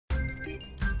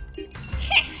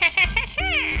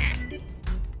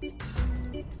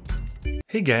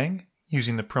Hey gang,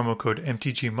 using the promo code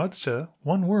MTGMudsta,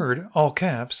 one word, all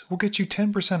caps, will get you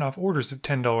 10% off orders of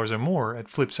 $10 or more at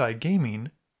Flipside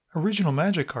Gaming, Original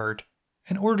Magic Art,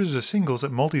 and orders of singles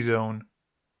at Multizone.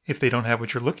 If they don't have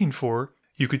what you're looking for,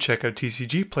 you could check out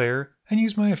TCG Player and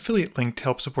use my affiliate link to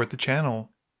help support the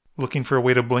channel. Looking for a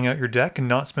way to bling out your deck and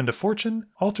not spend a fortune?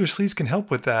 Alter Sleeves can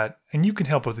help with that, and you can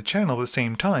help with the channel at the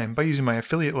same time by using my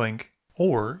affiliate link.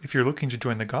 Or, if you're looking to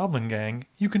join the Goblin Gang,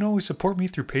 you can always support me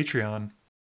through Patreon.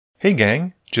 Hey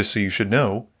gang, just so you should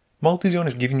know, Multizone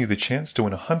is giving you the chance to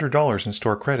win $100 in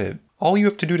store credit. All you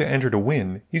have to do to enter to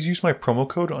win is use my promo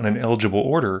code on an eligible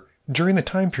order during the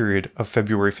time period of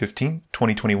February 15th,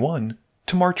 2021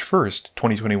 to March 1st,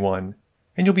 2021,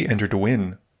 and you'll be entered to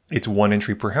win. It's one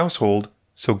entry per household,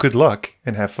 so good luck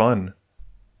and have fun.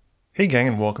 Hey gang,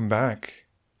 and welcome back.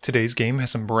 Today's game has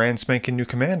some brand spanking new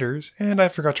commanders, and I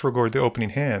forgot to record the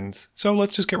opening hands, so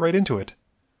let's just get right into it.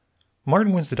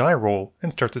 Martin wins the die roll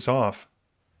and starts us off.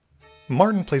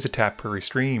 Martin plays a tapped Prairie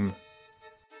Stream.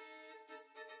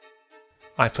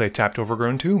 I play a tapped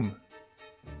Overgrown Tomb.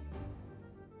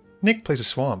 Nick plays a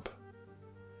Swamp.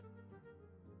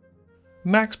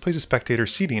 Max plays a Spectator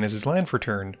Seeding as his land for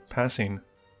turn, passing.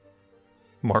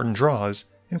 Martin draws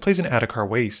and plays an Adhikar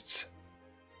Wastes.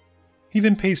 He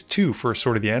then pays 2 for a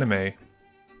Sword of the Anime.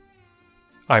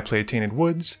 I play a Tainted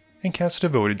Woods and cast a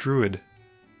Devoted Druid.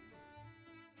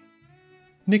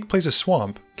 Nick plays a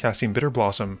Swamp, casting Bitter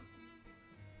Blossom.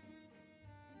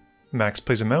 Max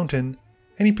plays a Mountain,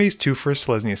 and he pays 2 for a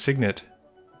Selesnya Signet.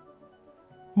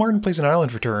 Martin plays an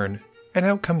Island for turn, and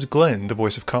out comes Glenn, the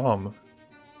voice of Calm.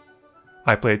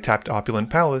 I play a tapped Opulent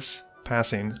Palace,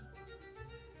 passing.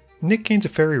 Nick gains a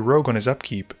Fairy Rogue on his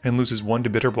upkeep and loses 1 to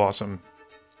Bitter Blossom.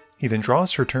 He then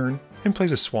draws for turn and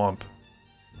plays a Swamp.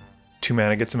 2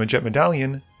 mana gets him a Jet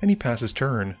Medallion, and he passes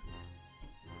turn.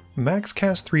 Max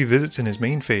casts 3 visits in his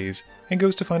main phase and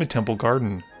goes to find a Temple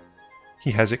Garden.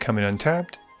 He has it come in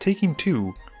untapped, taking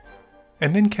 2,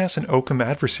 and then casts an Oakham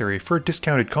Adversary for a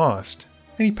discounted cost,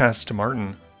 and he passes to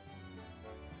Martin.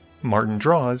 Martin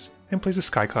draws and plays a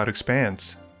Skycloud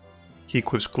Expanse. He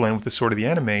equips Glenn with the Sword of the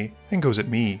Anime and goes at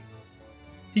me.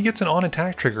 He gets an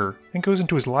on-attack trigger and goes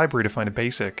into his library to find a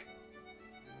basic.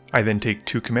 I then take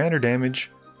 2 commander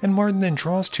damage, and Martin then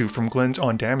draws 2 from Glenn's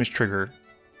on-damage trigger.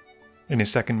 In his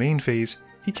second main phase,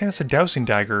 he casts a Dowsing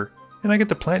Dagger, and I get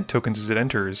the plant tokens as it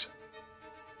enters.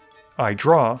 I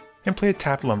draw, and play a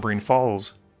tapped Lumbering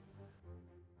Falls.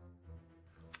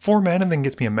 4 mana then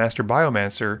gets me a Master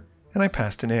Biomancer, and I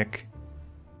pass to Nick.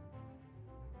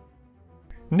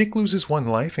 Nick loses 1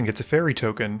 life and gets a Fairy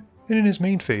token, and in his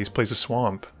main phase plays a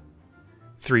Swamp.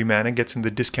 3 mana gets him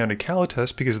the discounted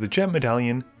Kalatus because of the Jet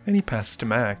Medallion, and he passes to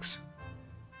Max.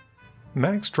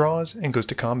 Max draws and goes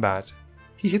to combat.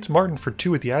 He hits Martin for 2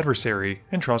 with the Adversary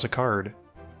and draws a card.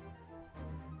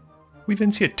 We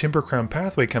then see a Timbercrown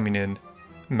Pathway coming in.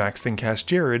 Max then casts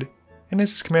Jared, and as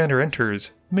his commander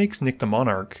enters, makes Nick the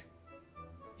Monarch.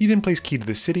 He then plays Key to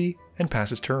the City and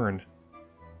passes turn.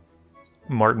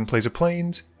 Martin plays a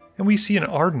Plains, and we see an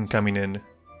Arden coming in.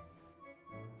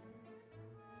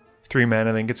 3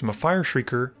 mana then gets him a Fire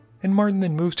Shrieker, and Martin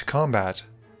then moves to combat.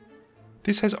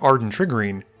 This has Arden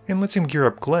triggering, and lets him gear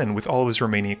up Glenn with all of his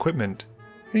remaining equipment,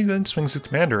 and he then swings his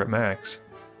commander at Max.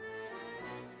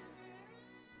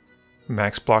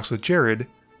 Max blocks with Jared,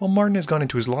 while Martin has gone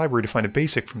into his library to find a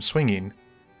basic from swinging,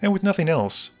 and with nothing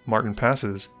else, Martin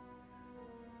passes.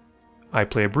 I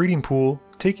play a Breeding Pool,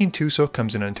 taking 2 so it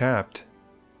comes in untapped.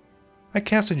 I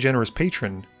cast a Generous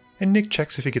Patron, and Nick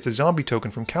checks if he gets a zombie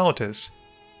token from Kalatus,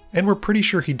 and we're pretty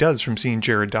sure he does from seeing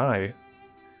Jared die.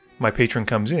 My patron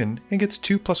comes in and gets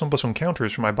 2 +1/+1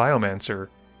 counters from my Biomancer,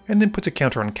 and then puts a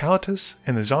counter on Kalatus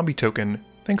and the zombie token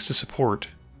thanks to support.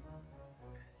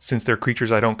 Since they're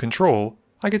creatures I don't control,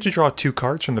 I get to draw 2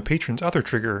 cards from the patron's other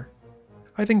trigger.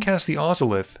 I then cast the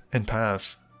Ozolith and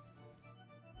pass.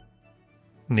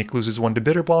 Nick loses 1 to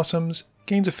Bitter Blossoms,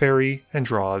 gains a Fairy, and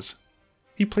draws.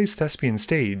 He plays Thespian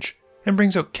Stage, and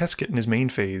brings out Keskit in his main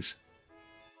phase.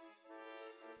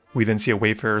 We then see a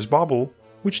Wayfarer's Bauble,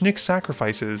 which Nick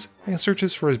sacrifices and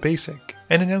searches for his basic,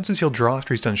 and announces he'll draw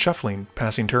after he's done shuffling,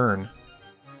 passing turn.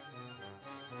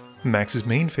 Max's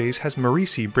main phase has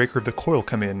Marisi, Breaker of the Coil,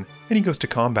 come in, and he goes to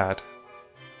combat.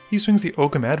 He swings the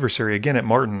Oakham Adversary again at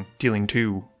Martin, dealing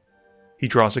 2. He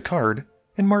draws a card,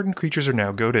 and Martin creatures are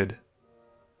now goaded.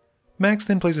 Max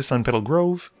then plays a Sunpetal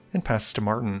Grove, and passes to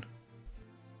Martin.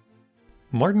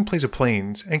 Martin plays a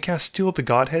Plains, and casts Steel of the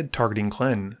Godhead targeting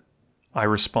Glenn. I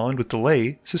respond with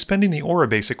Delay, suspending the aura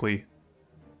basically.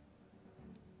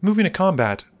 Moving to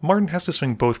combat, Martin has to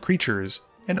swing both creatures,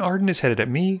 and Arden is headed at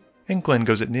me, and Glenn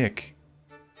goes at Nick.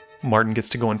 Martin gets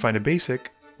to go and find a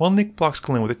basic, while Nick blocks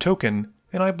Glenn with a token,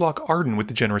 and I block Arden with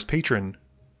the Generous Patron.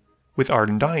 With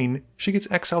Arden dying, she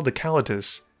gets exiled to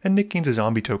Calatus, and Nick gains a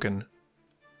zombie token.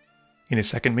 In his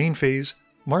second main phase,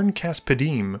 Martin casts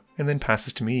Padim, and then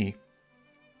passes to me.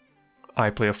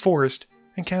 I play a Forest,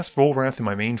 and cast Volrath in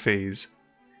my main phase.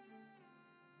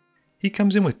 He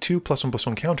comes in with 2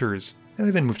 +1/+1 counters, and I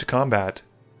then move to combat.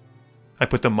 I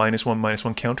put the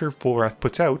 -1/-1 counter Volrath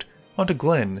puts out onto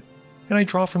Glenn, and I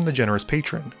draw from the Generous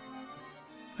Patron.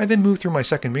 I then move through my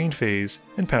second main phase,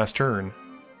 and pass turn.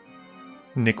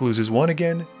 Nick loses 1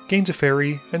 again, gains a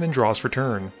fairy, and then draws for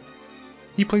turn.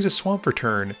 He plays a swamp for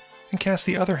turn, and casts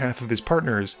the other half of his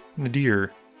partners,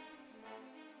 Nadier.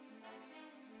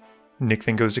 Nick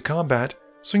then goes to combat,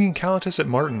 swinging Calatus at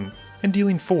Martin, and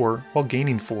dealing 4 while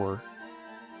gaining 4.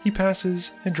 He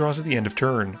passes, and draws at the end of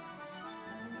turn.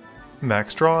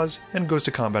 Max draws, and goes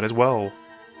to combat as well.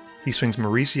 He swings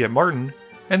Marisi at Martin,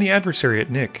 and the adversary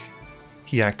at Nick.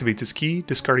 He activates his key,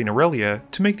 discarding Aurelia,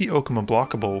 to make the Oakum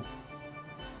unblockable.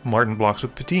 Martin blocks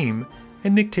with Padim,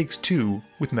 and Nick takes 2,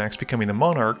 with Max becoming the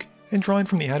Monarch, and drawing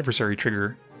from the adversary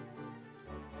trigger.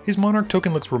 His Monarch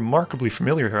token looks remarkably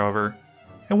familiar, however,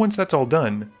 and once that's all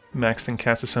done, Max then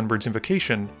casts a Sunbird's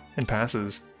Invocation, and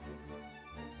passes.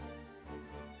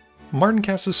 Martin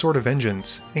casts a Sword of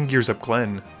Vengeance, and gears up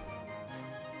Glenn.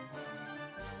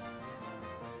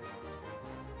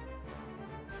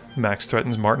 Max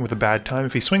threatens Martin with a bad time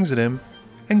if he swings at him,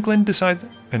 and Martin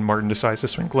decides to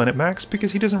swing Glenn at Max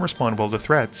because he doesn't respond well to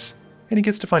threats, and he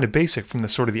gets to find a basic from the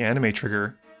Sword of the Anime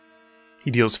trigger. He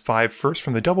deals 5 first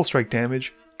from the double strike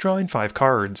damage, drawing 5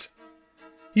 cards.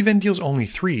 He then deals only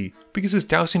 3 because his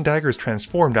Dousing Dagger is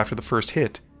transformed after the first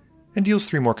hit, and deals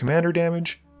 3 more commander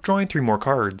damage, drawing 3 more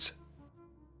cards.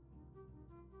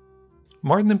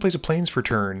 Martin then plays a Plains for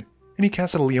turn, and he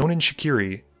casts a Leonin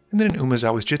Shikiri, and then an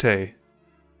Umezawa's Jitte.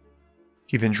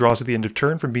 He then draws at the end of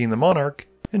turn from being the Monarch,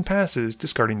 and passes,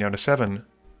 discarding down to 7.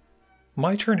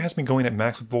 My turn has me going at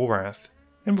Max with Volrath,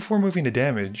 and before moving to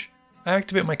damage, I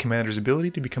activate my commander's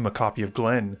ability to become a copy of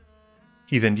Glenn.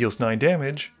 He then deals 9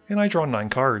 damage, and I draw 9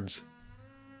 cards.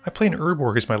 I play an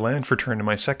Urborg as my land for turn in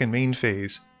my second main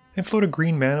phase, and float a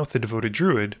green mana with the Devoted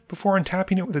Druid before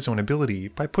untapping it with its own ability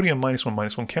by putting a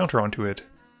 -1/-1 counter onto it.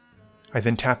 I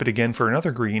then tap it again for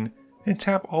another green, and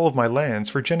tap all of my lands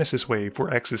for Genesis Wave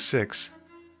where X is 6.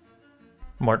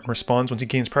 Martin responds once he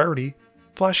gains priority,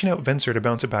 flashing out Venser to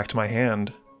bounce it back to my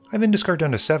hand. I then discard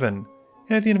down to 7,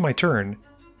 and at the end of my turn,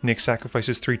 Nick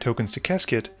sacrifices 3 tokens to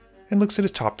Keskit and looks at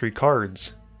his top 3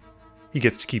 cards. He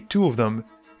gets to keep 2 of them,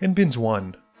 and bins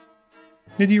 1.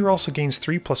 Nadier also gains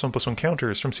 3 +1/+1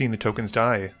 counters from seeing the tokens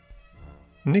die.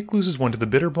 Nick loses 1 to the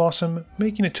Bitter Blossom,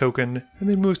 making a token, and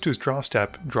then moves to his draw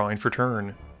step, drawing for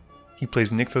turn. He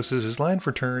plays Nykthos as his land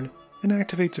for turn, and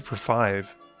activates it for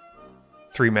 5.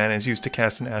 3 mana is used to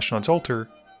cast an Ashnod's Altar,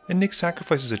 and Nick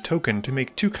sacrifices a token to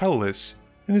make 2 colorless,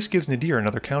 and this gives Nadier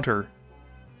another counter.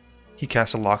 He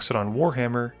casts a Loxodon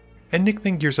Warhammer, and Nick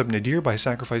then gears up Nadier by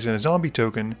sacrificing a zombie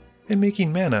token and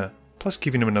making mana, plus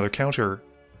giving him another counter.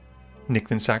 Nick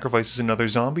then sacrifices another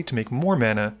zombie to make more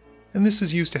mana, and this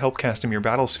is used to help cast a Mirror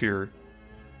Battlesphere.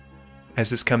 As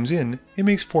this comes in, it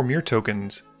makes 4 Mirror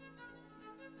tokens.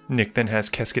 Nick then has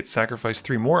Keskit sacrifice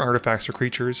 3 more artifacts or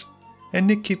creatures, and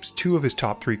Nick keeps 2 of his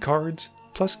top 3 cards,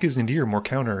 plus gives Nadier more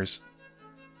counters.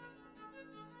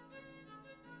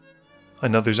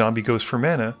 Another zombie goes for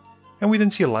mana, and we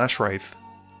then see a Lashwraith.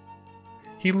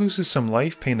 He loses some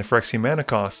life paying the Phyrexian mana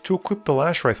cost to equip the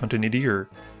Lashwraith onto Nadier,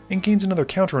 and gains another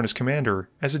counter on his commander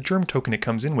as a germ token it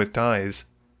comes in with dies.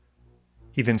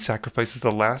 He then sacrifices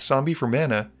the last zombie for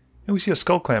mana, and we see a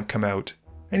Skull Clamp come out,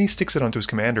 and he sticks it onto his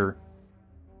commander.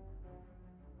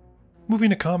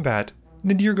 Moving to combat,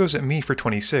 Nadier goes at me for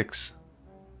 26.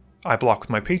 I block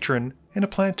with my patron and a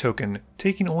plant token,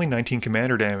 taking only 19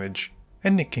 commander damage,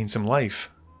 and Nick gains some life.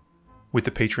 With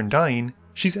the patron dying,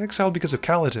 she's exiled because of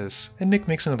Calatus, and Nick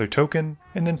makes another token,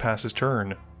 and then passes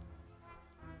turn.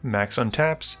 Max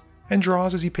untaps, and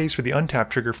draws as he pays for the untap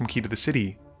trigger from Key to the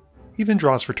City. He then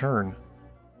draws for turn.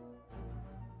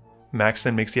 Max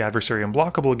then makes the adversary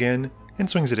unblockable again, and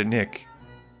swings it at Nick.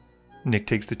 Nick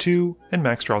takes the 2, and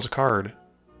Max draws a card.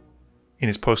 In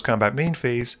his post-combat main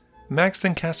phase, Max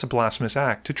then casts a Blasphemous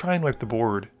Act to try and wipe the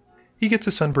board. He gets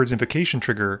a Sunbird's Invocation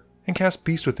trigger, and casts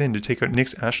Beast Within to take out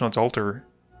Nick's Ashnod's Altar.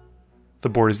 The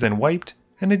board is then wiped,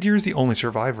 and Nadier is the only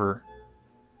survivor.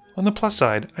 On the plus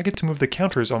side, I get to move the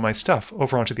counters on my stuff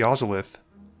over onto the Ozolith.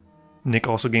 Nick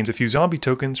also gains a few zombie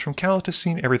tokens from Calatus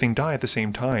seeing everything die at the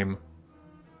same time.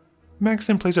 Max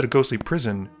then plays at a Ghostly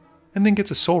Prison, and then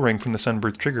gets a Soul Ring from the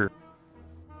Sunbird's trigger.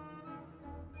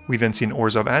 We then see an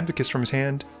Orzhov Advocus from his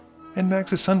hand, and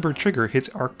Max's Sunbird trigger hits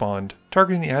Arc Bond,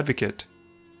 targeting the Advocate.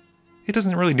 It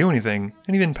doesn't really do anything,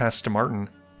 and he then passes to Martin.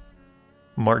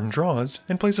 Martin draws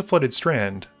and plays a Flooded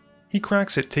Strand. He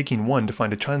cracks it, taking 1 to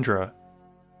find a Chandra,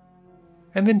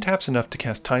 and then taps enough to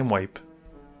cast Time Wipe.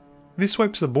 This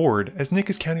wipes the board, as Nick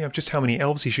is counting up just how many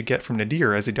elves he should get from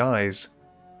Nadier as he dies.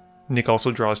 Nick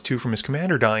also draws 2 from his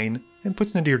commander dying, and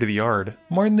puts Nadier to the yard.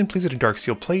 Martin then plays it a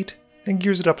Darksteel Plate, and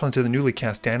gears it up onto the newly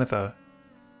cast Danitha.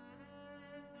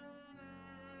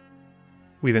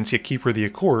 We then see a Keeper of the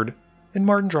Accord, and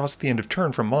Martin draws at the end of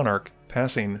turn from Monarch,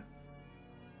 passing.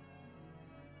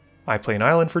 I play an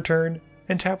island for turn,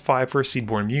 and tap 5 for a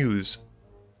Seedborn Muse.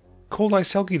 Cold Eye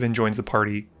Selkie then joins the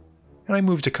party, and I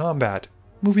move to combat,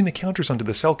 moving the counters onto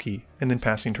the Selkie, and then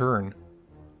passing turn.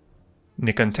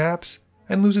 Nick untaps,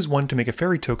 and loses 1 to make a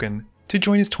fairy token to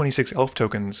join his 26 elf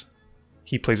tokens.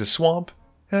 He plays a swamp,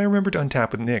 and I remember to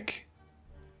untap with Nick.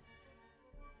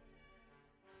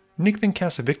 Nick then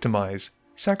casts a Victimize,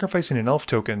 sacrificing an elf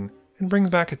token, and brings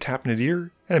back a tap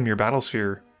Nadier and a Mirror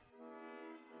Battlesphere.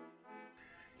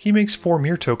 He makes 4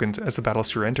 Mirror tokens as the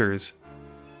Battlesphere enters.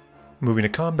 Moving to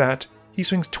combat, he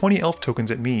swings 20 elf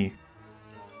tokens at me.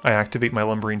 I activate my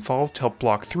Lumbering Falls to help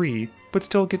block 3, but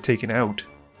still get taken out.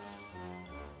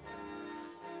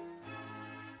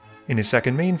 In his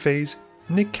second main phase,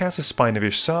 Nick casts a Spine of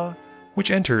Ish-Sa,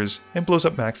 which enters and blows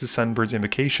up Max's Sunbird's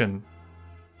Invocation.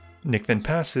 Nick then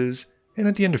passes, and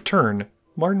at the end of turn,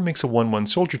 Martin makes a 1/1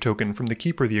 soldier token from the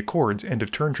Keeper of the Accord's end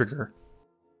of turn trigger.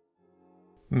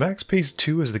 Max pays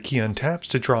 2 as the key untaps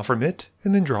to draw from it,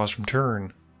 and then draws from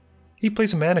turn. He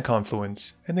plays a Mana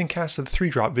Confluence, and then casts a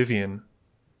 3-drop Vivian.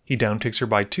 He downtakes her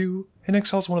by 2, and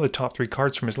exiles one of the top 3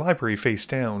 cards from his library face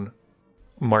down.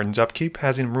 Martin's upkeep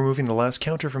has him removing the last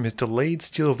counter from his delayed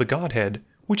Steel of the Godhead,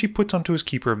 which he puts onto his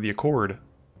Keeper of the Accord.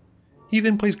 He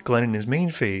then plays Glenn in his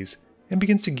main phase, and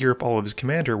begins to gear up all of his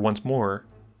commander once more.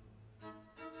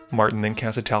 Martin then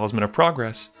casts a Talisman of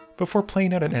Progress, before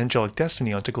playing out an Angelic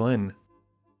Destiny onto Glenn.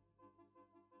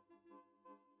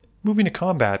 Moving to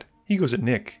combat, he goes at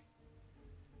Nick.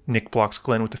 Nick blocks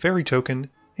Glenn with the Fairy token,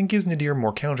 and gives Nadier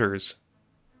more counters.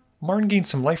 Martin gains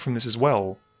some life from this as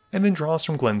well, and then draws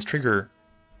from Glenn's trigger.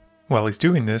 While he's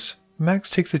doing this, Max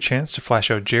takes the chance to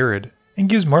flash out Jared, and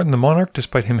gives Martin the Monarch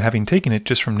despite him having taken it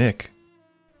just from Nick.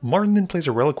 Martin then plays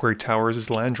a Reliquary Tower as his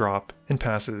land drop, and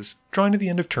passes, drawing at the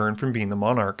end of turn from being the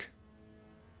Monarch.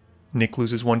 Nick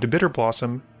loses 1 to Bitter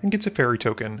Blossom, and gets a Fairy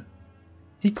token.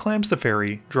 He clamps the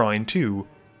Fairy, drawing 2,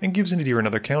 and gives Nadier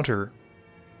another counter.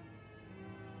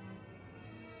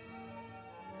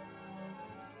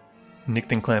 Nick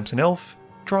then clamps an Elf,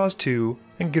 draws 2,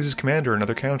 and gives his commander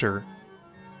another counter.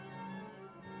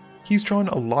 He's drawn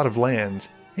a lot of lands,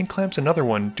 and clamps another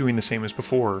one, doing the same as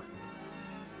before.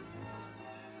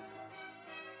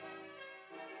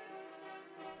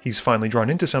 He's finally drawn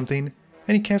into something,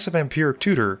 and he casts a Vampiric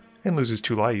Tutor, and loses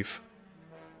 2 life.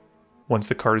 Once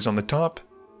the card is on the top,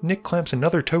 Nick clamps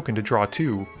another token to draw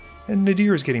 2, and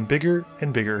Nadier is getting bigger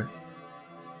and bigger.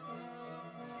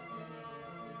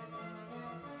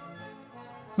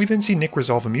 We then see Nick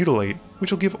resolve a Mutilate, which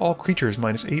will give all creatures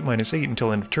 -8/-8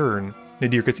 until end of turn.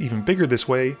 Nadier gets even bigger this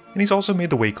way, and he's also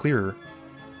made the way clearer.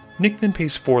 Nick then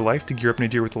pays 4 life to gear up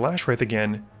Nadier with the Lashwraith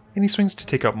again, and he swings to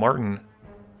take out Martin.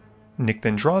 Nick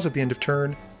then draws at the end of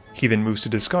turn. He then moves to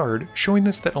discard, showing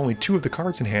us that only 2 of the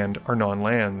cards in hand are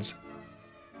non-lands.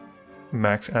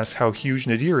 Max asks how huge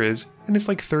Nadier is, and it's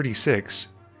like 36,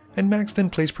 and Max then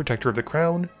plays Protector of the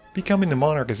Crown, becoming the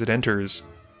Monarch as it enters.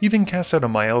 He then casts out a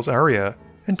Mael's Aria,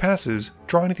 and passes,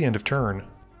 drawing at the end of turn.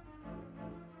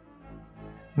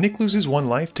 Nick loses 1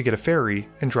 life to get a fairy,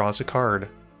 and draws a card.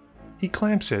 He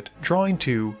clamps it, drawing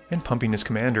 2, and pumping his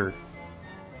commander.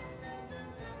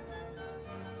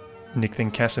 Nick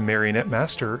then casts a Marionette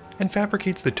Master, and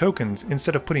fabricates the tokens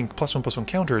instead of putting +1/+1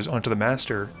 counters onto the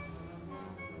Master.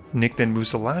 Nick then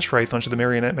moves the Lashwraith onto the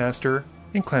Marionette Master,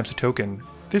 and clamps a token.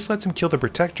 This lets him kill the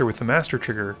Protector with the Master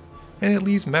trigger, and it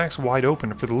leaves Max wide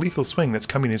open for the lethal swing that's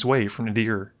coming his way from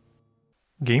Nadier.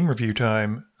 Game review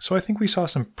time. So I think we saw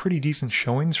some pretty decent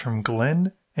showings from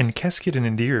Glenn and Keskit and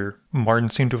Nadier. Martin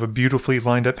seemed to have a beautifully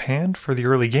lined up hand for the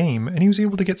early game, and he was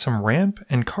able to get some ramp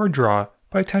and card draw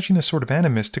by attaching the Sword of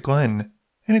Animus to Glenn,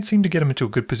 and it seemed to get him into a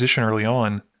good position early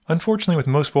on. Unfortunately, with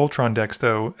most Voltron decks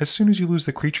though, as soon as you lose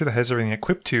the creature that has everything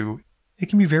equipped to, it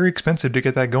can be very expensive to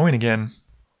get that going again.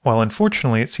 While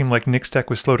unfortunately it seemed like Nick's deck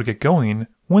was slow to get going,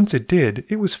 once it did,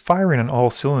 it was firing on all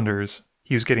cylinders.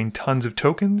 He was getting tons of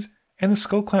tokens, and the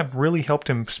Skull Clamp really helped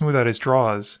him smooth out his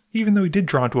draws, even though he did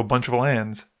draw into a bunch of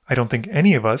lands. I don't think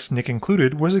any of us, Nick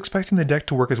included, was expecting the deck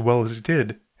to work as well as it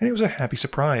did, and it was a happy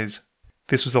surprise.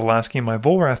 This was the last game my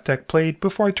Volrath deck played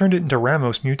before I turned it into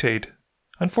Ramos Mutate.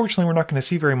 Unfortunately, we're not going to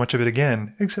see very much of it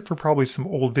again, except for probably some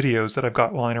old videos that I've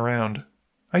got lying around.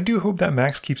 I do hope that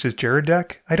Max keeps his Jared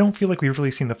deck. I don't feel like we've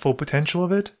really seen the full potential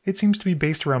of it. It seems to be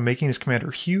based around making his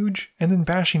commander huge, and then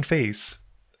bashing face.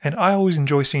 And I always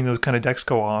enjoy seeing those kind of decks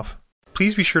go off.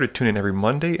 Please be sure to tune in every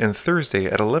Monday and Thursday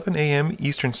at 11 AM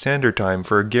Eastern Standard Time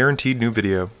for a guaranteed new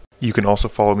video. You can also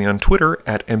follow me on Twitter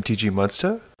at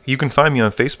MTGMudsta. You can find me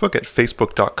on Facebook at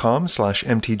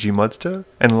facebook.com/mtgmudsta.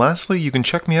 And lastly, you can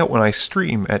check me out when I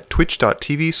stream at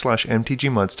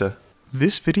twitch.tv/mtgmudsta.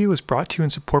 This video is brought to you in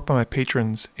support by my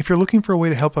patrons. If you're looking for a way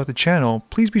to help out the channel,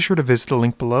 please be sure to visit the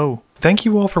link below. Thank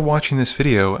you all for watching this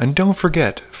video, and don't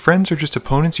forget, friends are just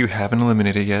opponents you haven't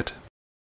eliminated yet.